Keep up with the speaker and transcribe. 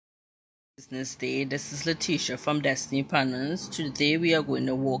Business Day. This is Letitia from Destiny Panels. Today we are going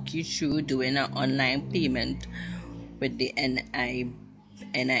to walk you through doing an online payment with the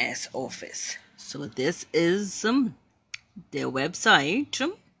NIS office. So this is their website,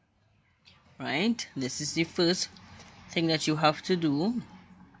 right? This is the first thing that you have to do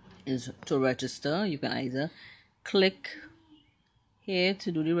is to register. You can either click here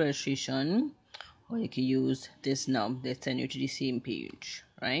to do the registration, or you can use this now. They send you to the same page,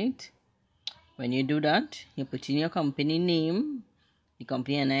 right? When you do that, you put in your company name, the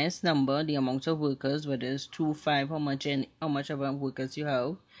company NIS number, the amount of workers, whether it's 2, 5, how much of workers you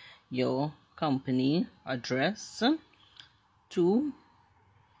have, your company address, 2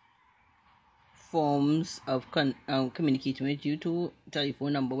 forms of communicating with you, 2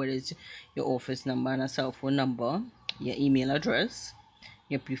 telephone number, whether it's your office number and a cell phone number, your email address,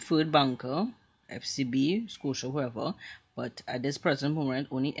 your preferred banker, FCB, Scotia, whoever. But at this present moment,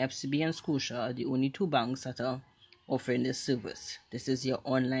 only FCB and Scotia are the only 2 banks that are offering this service. This is your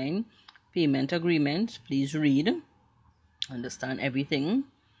online payment agreement. Please read, understand everything,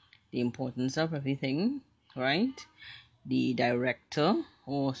 the importance of everything, right? The director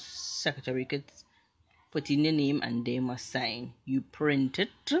or secretary could put in your name and they must sign. You print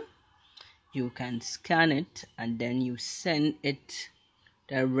it, you can scan it, and then you send it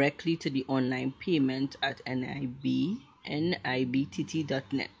directly to the online payment at nibtt.net,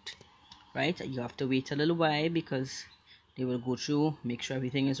 right? You have to wait a little while because they will go through, make sure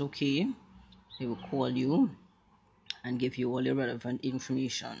everything is okay. They will call you and give you all the relevant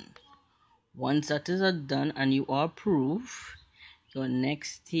information. Once that is done and you are approved, your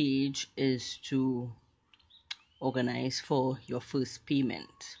next stage is to organize for your first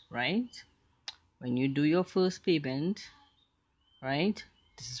payment, right? When you do your first payment, right,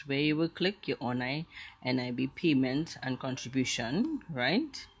 this is where you will click your online NIB payment and contribution,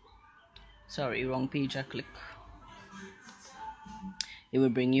 right? Sorry, wrong page I click. It will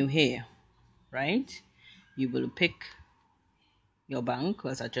bring you here, right? You will pick your bank,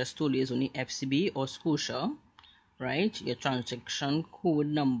 as I just told you, is only FCB or Scotia, right? Your transaction code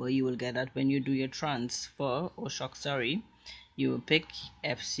number, you will get that when you do your transfer or shock, sorry. You will pick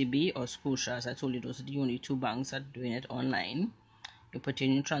FCB or Scotia. As I told you, those are the only 2 banks that are doing it online. You put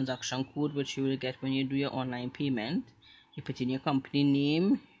in your transaction code, which you will get when you do your online payment. You put in your company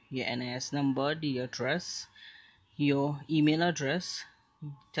name, your NIS number, the address, your email address,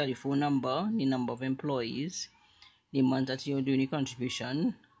 telephone number, the number of employees, the month that you're doing your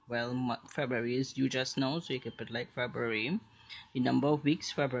contribution. Well, February is due just now, so you can put like February. The number of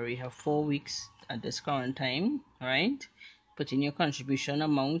weeks, February have 4 weeks at this current time, right? Put in your contribution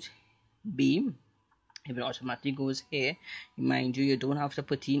amount, B. If it automatically goes here, mind you, you don't have to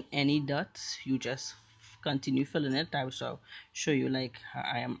put in any dots. You just continue filling it. I will show you like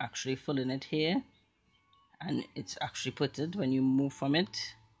I am actually filling it here, and it's actually put it. When you move from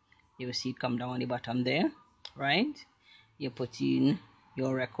it, you will see it come down on the bottom there, right? You put in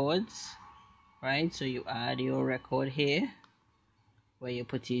your records, right? So you add your record here, where you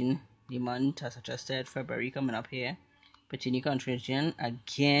put in the month, as I just said, February coming up here. Put in your contribution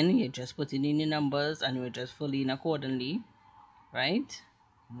again. You just put in the numbers and you just fill in accordingly, right?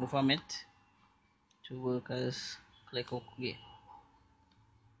 Move from it to workers, click OK,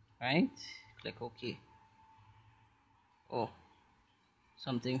 right? Click OK. Oh,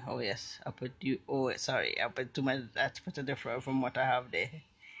 something. Oh yes, I put you. Oh, sorry, I put too much. That's put a different from what I have there.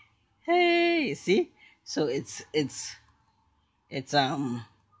 Hey, see? So it's it's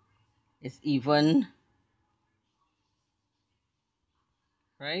even,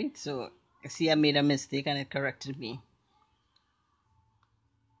 right? So see, I made a mistake and it corrected me.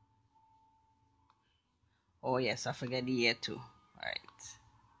 Oh yes, I forget the year too.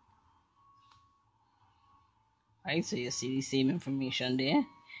 Right, so you see the same information there.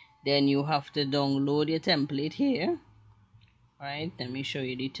 Then you have to download your template here. Right, let me show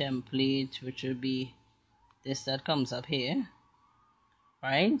you the template, which will be this that comes up here.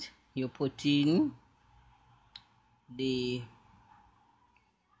 Right, you put in the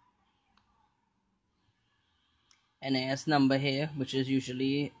NIS number here, which is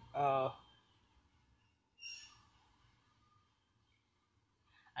usually a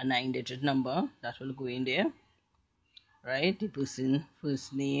 9-digit number that will go in there. Right, the person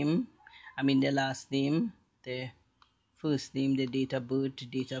first name, their last name, the first name, the date of birth, the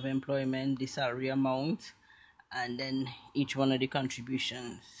date of employment, the salary amount, and then each one of the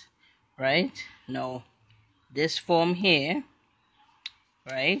contributions. Right, now this form here,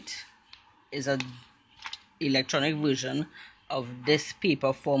 right, is a electronic version of this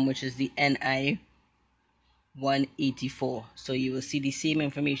paper form, which is the NI 184. So you will see the same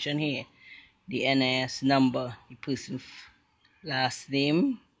information here. the NIS number, the person's last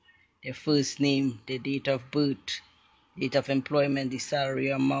name, their first name, the date of birth, date of employment, the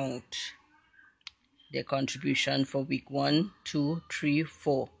salary amount, their contribution for week 1, 2, 3,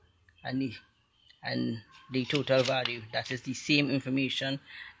 4, and the total value. That is the same information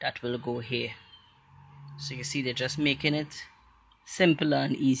that will go here. So you see, they're just making it simpler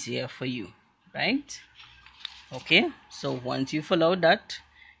and easier for you, right? Okay, so once you fill out that,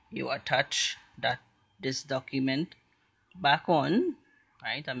 you attach this document back on,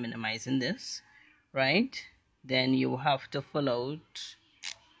 right? I'm minimizing this, right? Then you have to fill out,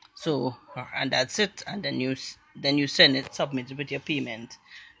 so, and that's it. And then you send it, submit it with your payment.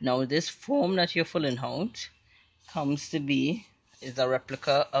 Now this form that you're filling out comes to be is a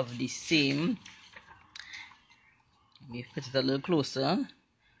replica of the same. Let me put it a little closer.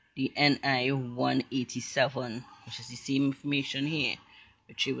 The NI 187, which is the same information here,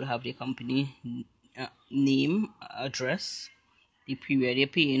 which you will have the company name, address, the period you're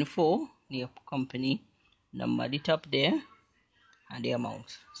paying for, the company number at the top there, and the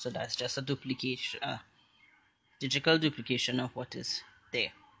amount. So that's just a duplication, digital duplication of what is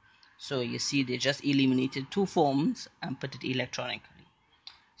there. So you see, they just eliminated 2 forms and put it electronically.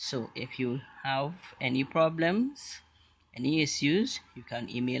 So if you have any problems, any issues, you can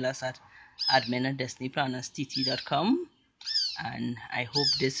email us at admin@destinyplannerstt.com. And I hope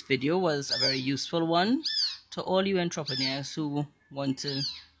this video was a very useful one to all you entrepreneurs who want to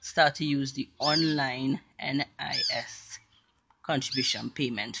start to use the online NIS contribution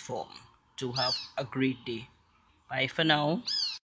payment form. To have a great day. Bye for now.